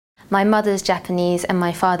My mother's Japanese and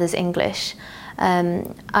my father's English.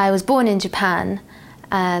 I was born in Japan,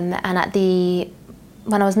 and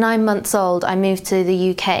when I was 9 months old, I moved to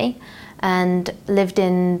the UK and lived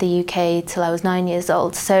in the UK till I was 9 years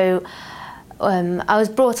old. So I was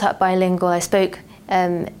brought up bilingual. I spoke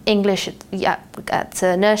English at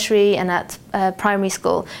nursery and at primary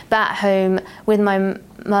school, but at home with my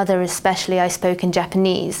mother especially, I spoke in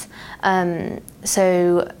Japanese.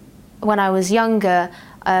 So when I was younger,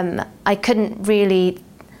 I couldn't really.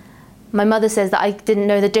 My mother says that I didn't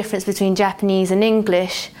know the difference between Japanese and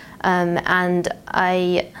English, and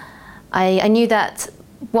I knew that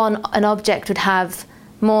an object would have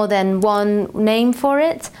more than one name for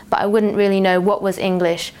it, but I wouldn't really know what was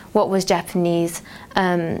English, what was Japanese.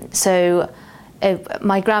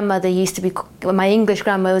 My grandmother used to be, my English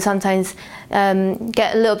grandmother would sometimes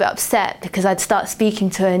get a little bit upset because I'd start speaking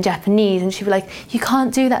to her in Japanese, and she'd be like, "You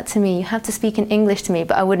can't do that to me, you have to speak in English to me."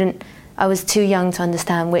 But I was too young to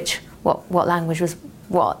understand what language was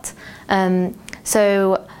what.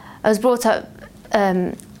 So I was brought up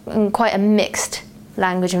in quite a mixed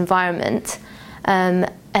language environment.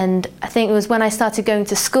 And I think it was when I started going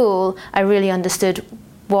to school, I really understood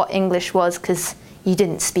what English was, because you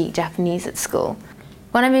didn't speak Japanese at school.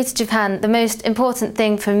 When I moved to Japan, the most important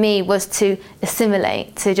thing for me was to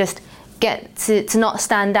assimilate, to just get to not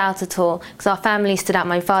stand out at all, because our family stood out.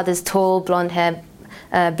 My father's tall, blonde hair,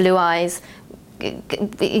 blue eyes.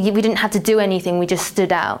 We didn't have to do anything, we just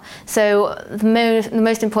stood out. So the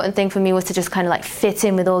most important thing for me was to just kind of like fit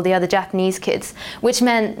in with all the other Japanese kids, which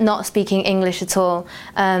meant not speaking English at all.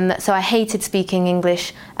 So I hated speaking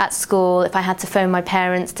English at school. If I had to phone my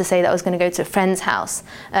parents to say that I was going to go to a friend's house,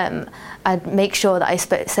 I'd make sure that I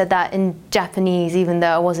said that in Japanese, even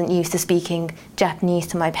though I wasn't used to speaking Japanese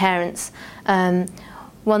to my parents.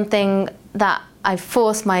 One thing that I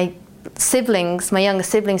forced my younger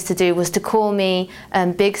siblings to do was to call me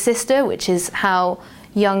big sister, which is how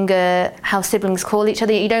siblings call each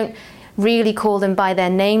other. You don't really call them by their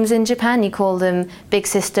names in Japan, you call them big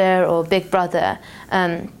sister or big brother,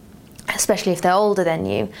 especially if they're older than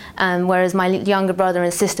you. Whereas my younger brother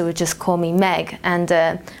and sister would just call me Meg, and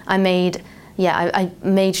I made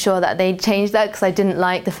sure that they changed that, because I didn't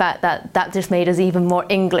like the fact that just made us even more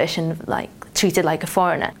English and like treated like a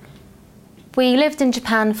foreigner. We lived in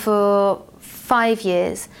Japan for 5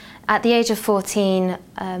 years. At the age of 14,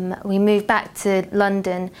 we moved back to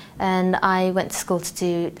London, and I went to school to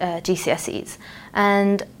do GCSEs.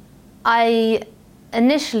 And I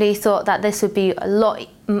initially thought that this would be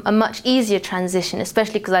a much easier transition,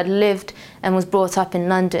 especially because I'd lived and was brought up in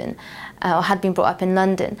London, or had been brought up in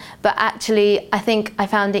London. But actually, I think I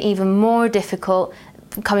found it even more difficult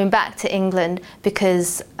coming back to England,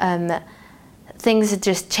 because things had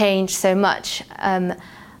just changed so much.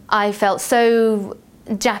 I felt so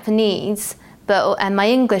Japanese, and my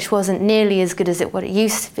English wasn't nearly as good as what it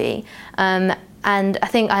used to be. And I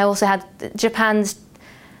think I also had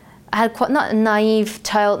I had quite not a naive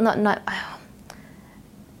child.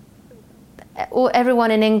 Everyone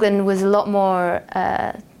in England was a lot more.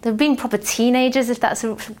 They're being proper teenagers, if that's.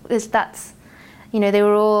 They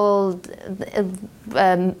were all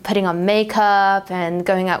putting on makeup and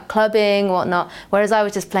going out clubbing, whatnot, whereas I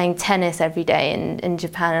was just playing tennis every day in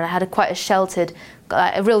Japan, and I had quite a sheltered,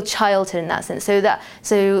 a real childhood in that sense.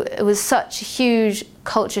 So it was such a huge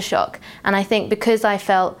culture shock, and I think because I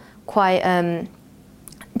felt quite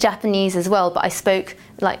Japanese as well, but I spoke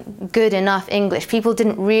like good enough English, people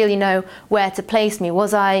didn't really know where to place me.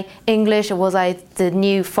 Was I English, or was I the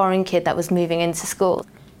new foreign kid that was moving into school?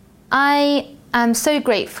 I'm so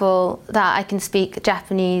grateful that I can speak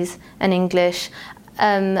Japanese and English.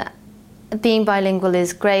 Being bilingual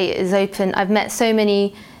is great, is open. I've met so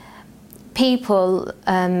many people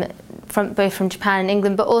both from Japan and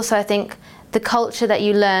England, but also I think the culture that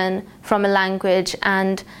you learn from a language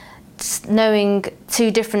and knowing two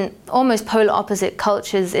different, almost polar opposite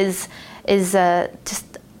cultures is just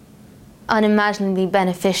unimaginably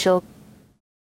beneficial.